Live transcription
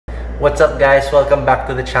What's up guys, welcome back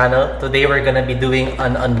to the channel. Today we're gonna be doing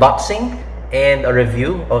an unboxing and a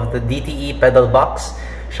review of the DTE PedalBox.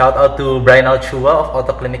 Shout out to Brian Alchua of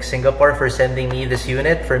Auto Clinic Singapore for sending me this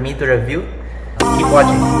unit for me to review. Keep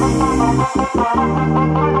watching.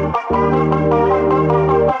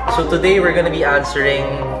 So today we're gonna be answering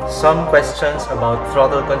some questions about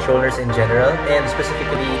throttle controllers in general and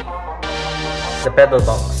specifically the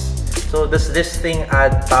PedalBox. So does this thing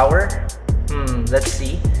add power? Let's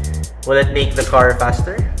see. Will it make the car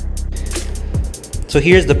faster? So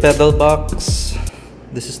here's the PedalBox.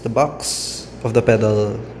 This is the box of the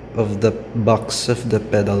pedal of the box of the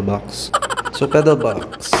PedalBox. So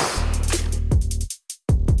PedalBox.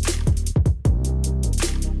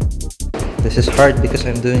 This is hard because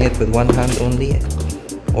I'm doing it with one hand only.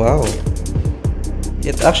 Wow.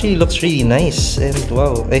 It actually looks really nice, and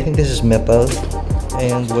wow, I think this is metal.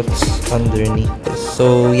 And what's underneath this?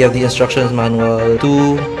 So we have the instructions manual,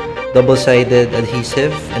 2 double-sided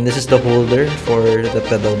adhesive, and this is the holder for the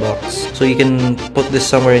PedalBox. So you can put this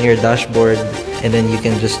somewhere in your dashboard, and then you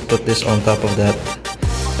can just put this on top of that.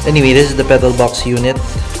 Anyway, this is the PedalBox unit.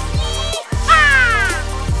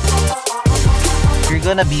 You're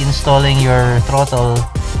gonna be installing your throttle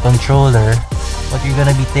controller. What you're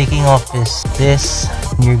gonna be taking off is this.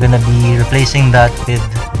 You're gonna be replacing that with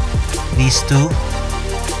these two.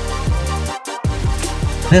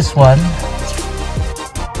 This one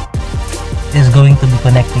is going to be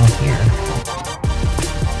connecting here.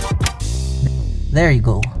 There you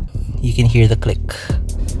go. You can hear the click.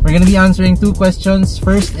 We're gonna be answering 2 questions.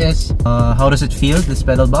 First is how does it feel, this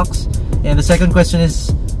PedalBox? And the second question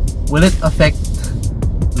is, will it affect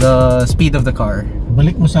the speed of the car?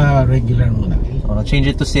 Balik mo sa regular muna. Change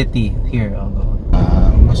it to city. Here, I'll go.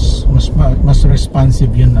 Mas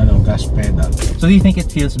responsive yun, gas pedal. So do you think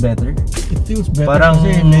it feels better? It feels better parang,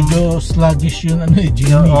 kasi medyo sluggish yun,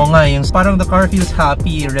 Jeepny. Oo nga, parang the car feels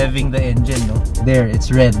happy revving the engine, no? There,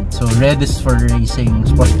 it's red. So red is for racing,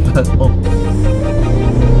 sport.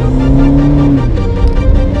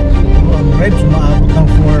 Revs maabot ng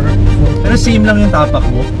 4. Pero same lang yung tapak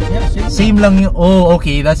mo? Yeah, same lang yung, oh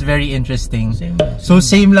okay, that's very interesting. So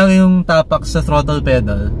same lang yung tapak sa throttle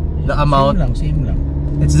pedal? The amount? Same lang.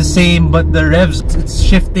 It's the same, but the revs, it's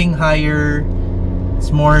shifting higher.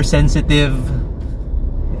 It's more sensitive.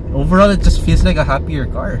 Overall, it just feels like a happier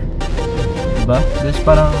car. Diba?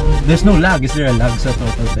 There's no lag. Is there a lag sa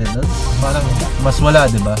throttle pedal? Parang mas wala,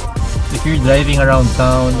 diba? If you're driving around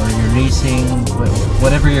town or you're racing,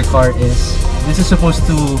 whatever your car is, this is supposed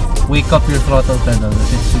to wake up your throttle pedal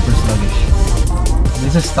if it's super sluggish.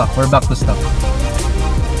 This is stuck. We're back to stuck.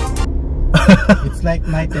 It's like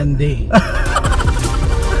night and day.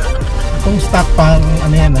 Itong stock pang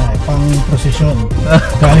pang prosesyon.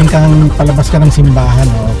 Galing kang palabas ka ng simbahan,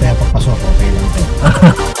 kaya papasok, okay lang to.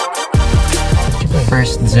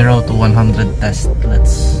 First 0 to 100 test.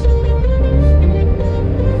 Let's.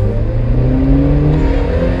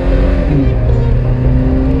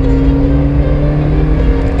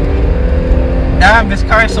 Damn, this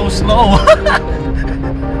car is so slow.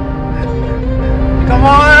 Come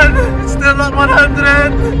on! It's still not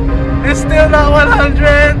 100! It's still not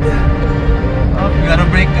 100! Oh, gotta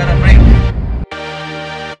brake.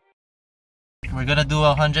 We're gonna do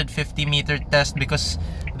a 150-meter test because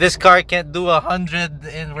this car can't do 100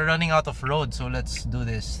 and we're running out of road. So let's do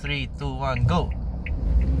this. 3, 2, 1, go!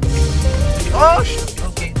 Oh,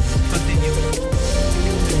 okay, continue.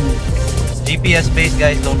 It's GPS based,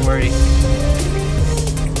 guys, don't worry.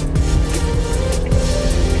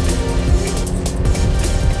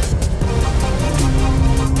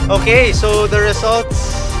 Okay, so the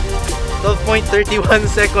results, 12.31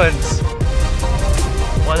 seconds,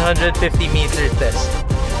 150-meter test.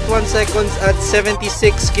 1 seconds at 76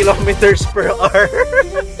 kilometers per hour.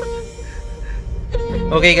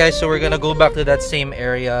 Okay guys, so we're gonna go back to that same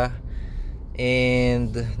area,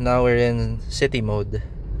 and now we're in city mode,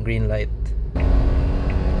 green light.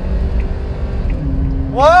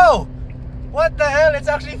 Whoa! What the hell?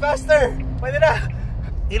 It's actually faster! Pwede na!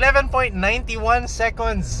 11.91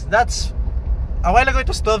 seconds. That's a while ago. It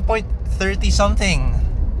was 12.30 something.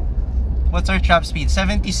 What's our trap speed?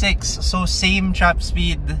 76. So same trap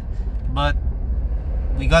speed, but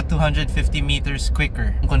we got 250 meters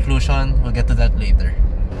quicker. In conclusion, we'll get to that later.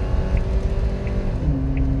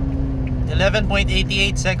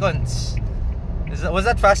 11.88 seconds. Was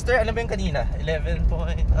that faster? Ano ba yung kanina? 11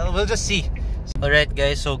 point. We'll just see. Alright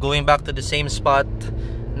guys, so going back to the same spot.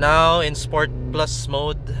 Now in Sport Plus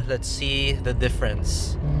mode, let's see the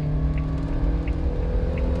difference.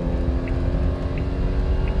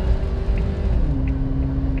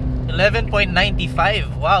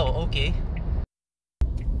 $11.95. Wow, okay.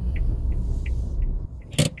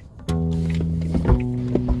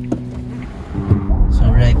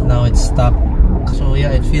 it's stuck. So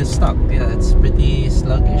yeah, it feels stuck. Yeah, it's pretty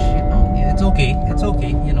sluggish, you know. Yeah, it's okay. It's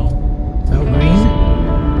okay, you know. So green.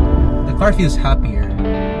 The car feels happier.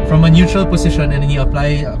 From a neutral position and then you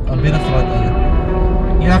apply a bit of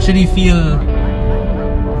throttle, you actually feel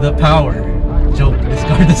the power. Joke, this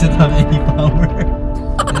car doesn't have any power.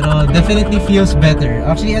 You know, definitely feels better.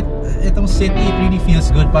 Actually, at itong city, it really feels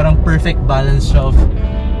good. Parang perfect balance of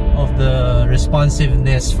the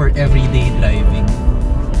responsiveness for everyday driving.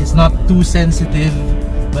 It's not too sensitive,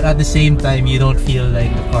 but at the same time, you don't feel like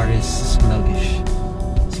the car is sluggish.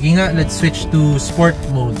 Sige nga, let's switch to sport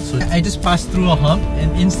mode. So I just passed through a hump, and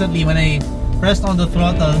instantly when I pressed on the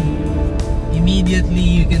throttle, immediately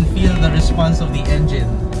you can feel the response of the engine.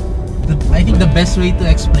 I think the best way to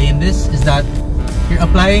explain this is that you're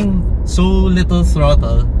applying so little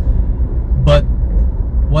throttle, but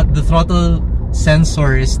what the throttle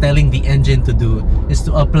sensor is telling the engine to do is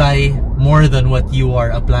to apply more than what you are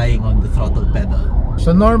applying on the throttle pedal.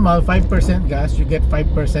 So normal 5% gas, you get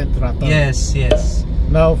 5% throttle. Yes, yes.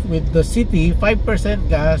 Now with the city, 5%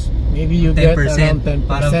 gas, maybe you 10%, get around 10%.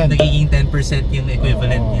 Parang nagiging 10% yung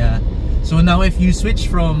equivalent niya. So now if you switch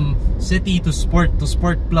from city to sport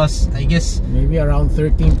plus, I guess maybe around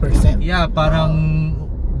 13%. Yeah, parang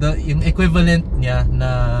yung equivalent niya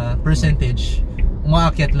na percentage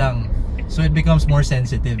umaakyat lang. So it becomes more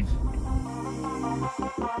sensitive.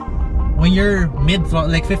 When you're mid-throttle,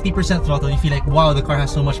 like 50% throttle, you feel like, wow, the car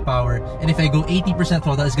has so much power. And if I go 80%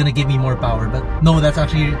 throttle, it's gonna give me more power. But no, that's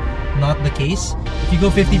actually not the case. If you go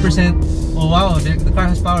 50%, oh wow, the car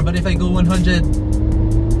has power. But if I go 100,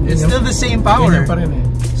 it's still the same power.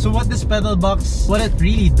 So what this PedalBox, what it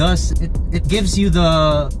really does, it gives you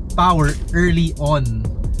the power early on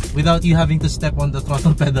without you having to step on the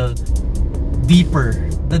throttle pedal deeper.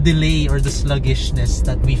 The delay or the sluggishness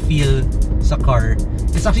that we feel sa car,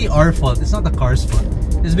 it's actually our fault. It's not the car's fault.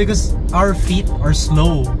 It's because our feet are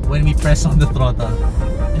slow when we press on the throttle.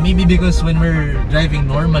 And maybe because when we're driving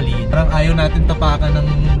normally, parang ayaw natin tapakan ng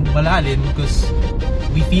malalim because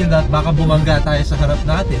we feel that baka bumangga tayo sa harap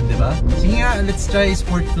natin, di ba? Sige nga, let's try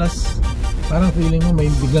Sport Plus. Parang feeling mo may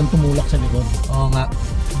biglang tumulak sa likod. Oo nga.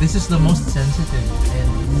 This is the most sensitive and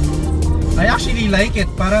I actually like it.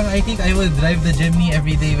 Parang I think I would drive the Jimny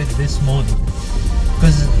every day with this mode.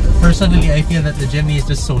 Because personally, I feel that the Jimny is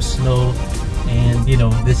just so slow, and you know,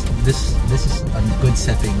 this is a good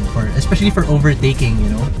setting for, especially for overtaking.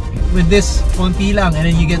 You know, with this konti lang, and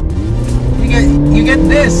then you get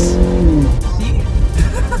this. See?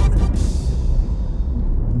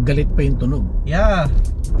 Galit pa yung tunog. Yeah.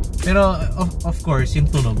 Pero of course, yung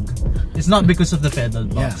tunog, it's not because of the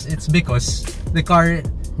PedalBox. Yeah. It's because the car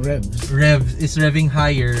is revving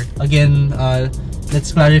higher. Again,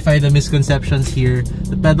 let's clarify the misconceptions here.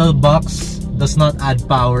 The PedalBox does not add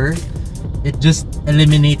power. It just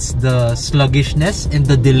eliminates the sluggishness and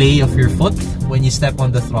the delay of your foot when you step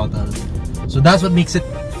on the throttle. So that's what makes it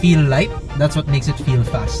feel light. That's what makes it feel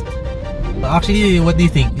fast. But actually, what do you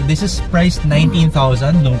think? This is priced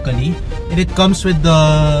 19,000 locally, and it comes with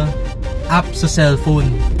the app sa cellphone.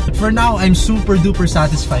 But for now, I'm super duper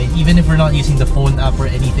satisfied, even if we're not using the phone app or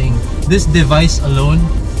anything. This device alone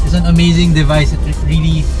is an amazing device. It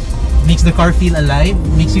really makes the car feel alive,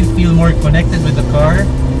 makes you feel more connected with the car.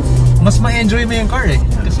 Mas ma-enjoy mo yung car eh,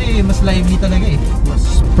 kasi mas lively talaga eh.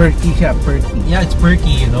 Mas perky siya, perky. Yeah, it's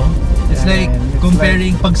perky, you know. It's like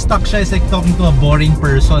comparing, pag stuck siya, it's like talking to a boring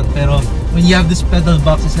person. Pero when you have this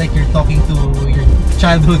PedalBox, it's like you're talking to your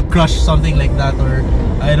childhood crush, something like that, or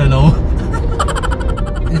I don't know.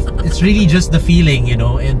 It's really just the feeling, you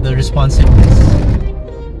know, and the responsiveness.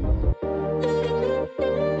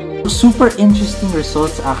 Super interesting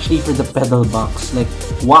results actually for the PedalBox. Like,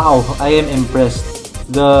 wow, I am impressed.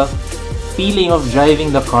 The feeling of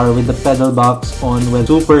driving the car with the PedalBox on was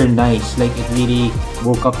super nice. Like, it really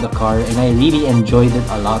woke up the car and I really enjoyed it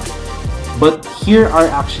a lot. But here are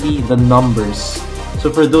actually the numbers. So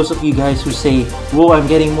for those of you guys who say, whoa, I'm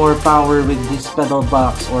getting more power with this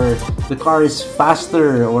PedalBox, or the car is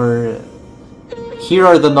faster, or here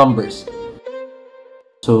are the numbers.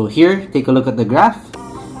 So here, take a look at the graph.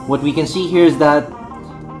 What we can see here is that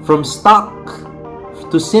from stock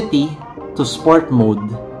to city to sport mode,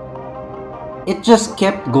 it just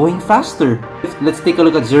kept going faster. Let's take a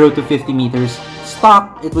look at 0 to 50 meters.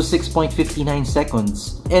 Stock, it was 6.59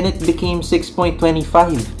 seconds. And it became 6.25.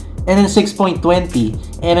 And then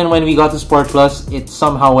 6.20. And then when we got to Sport Plus, it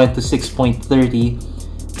somehow went to 6.30.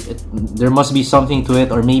 There must be something to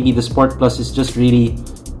it. Or maybe the Sport Plus is just really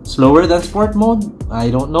slower than Sport mode.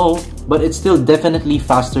 I don't know. But it's still definitely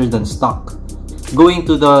faster than stock. Going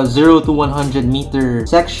to the 0 to 100 meter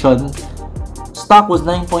section, stock was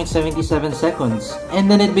 9.77 seconds,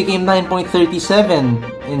 and then it became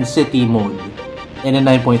 9.37 in city mode, and then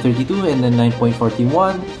 9.32, and then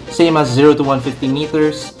 9.41, same as 0 to 150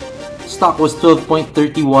 meters. Stock was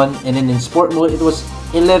 12.31, and then in sport mode it was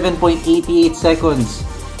 11.88 seconds.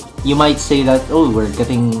 You might say that, oh, we're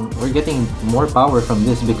getting more power from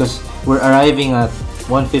this because we're arriving at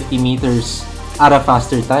 150 meters at a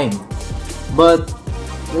faster time. But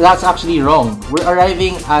that's actually wrong. We're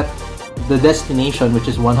arriving at the destination, which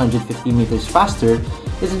is 150 meters faster.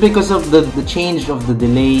 It's because of the change of the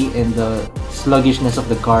delay and the sluggishness of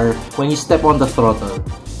the car when you step on the throttle.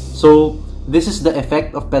 So this is the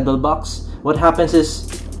effect of PedalBox. What happens is,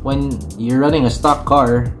 when you're running a stock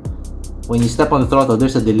car, when you step on the throttle,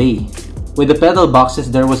 there's a delay. With the PedalBox, since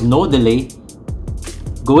there was no delay,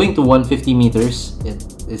 going to 150 meters,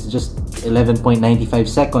 it's just 11.95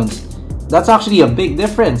 seconds. That's actually a big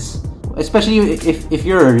difference. Especially if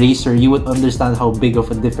you're a racer, you would understand how big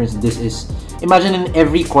of a difference this is. Imagine in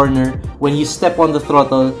every corner, when you step on the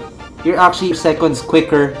throttle, you're actually seconds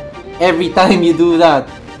quicker every time you do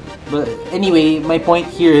that. But anyway, my point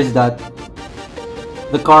here is that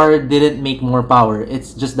the car didn't make more power.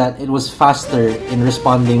 It's just that it was faster in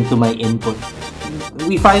responding to my input.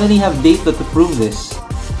 We finally have data to prove this.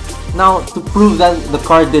 Now, to prove that the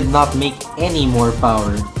car did not make any more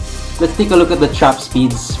power, let's take a look at the trap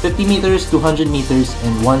speeds: 50 meters, 200 meters,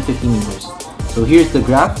 and 150 meters. So here's the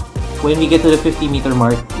graph. When we get to the 50 meter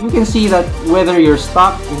mark, you can see that whether you're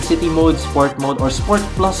stock in city mode, sport mode, or sport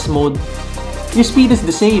plus mode, your speed is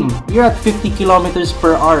the same. You're at 50 kilometers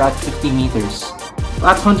per hour at 50 meters.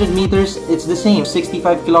 At 100 meters, it's the same,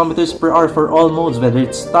 65 kilometers per hour for all modes, whether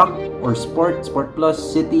it's stock or sport, sport plus,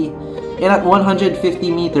 city. And at 150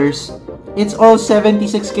 meters, it's all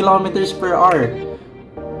 76 kilometers per hour.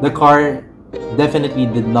 The car definitely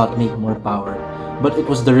did not make more power, but it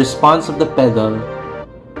was the response of the pedal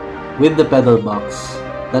with the PedalBox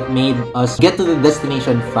that made us get to the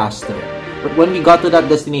destination faster. But when we got to that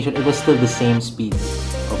destination, it was still the same speed,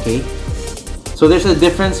 okay? So there's a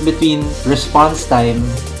difference between response time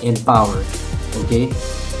and power, okay?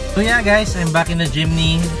 So yeah guys, I'm back in the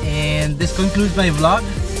Jimny, and this concludes my vlog.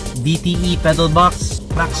 DTE PedalBox,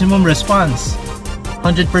 maximum response,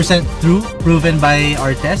 100% true, proven by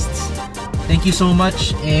our tests. Thank you so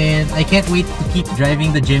much, and I can't wait to keep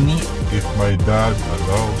driving the Jimny. If my dad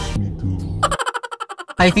allows me to.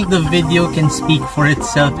 I think the video can speak for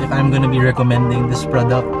itself if I'm gonna be recommending this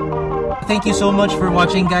product. Thank you so much for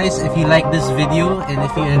watching guys. If you like this video and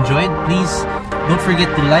if you enjoyed, please don't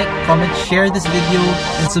forget to like, comment, share this video,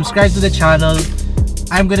 and subscribe to the channel.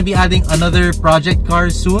 I'm gonna be adding another project car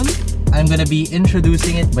soon. I'm gonna be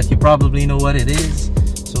introducing it, but you probably know what it is.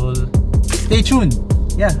 So stay tuned.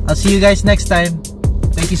 Yeah, I'll see you guys next time.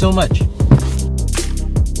 Thank you so much.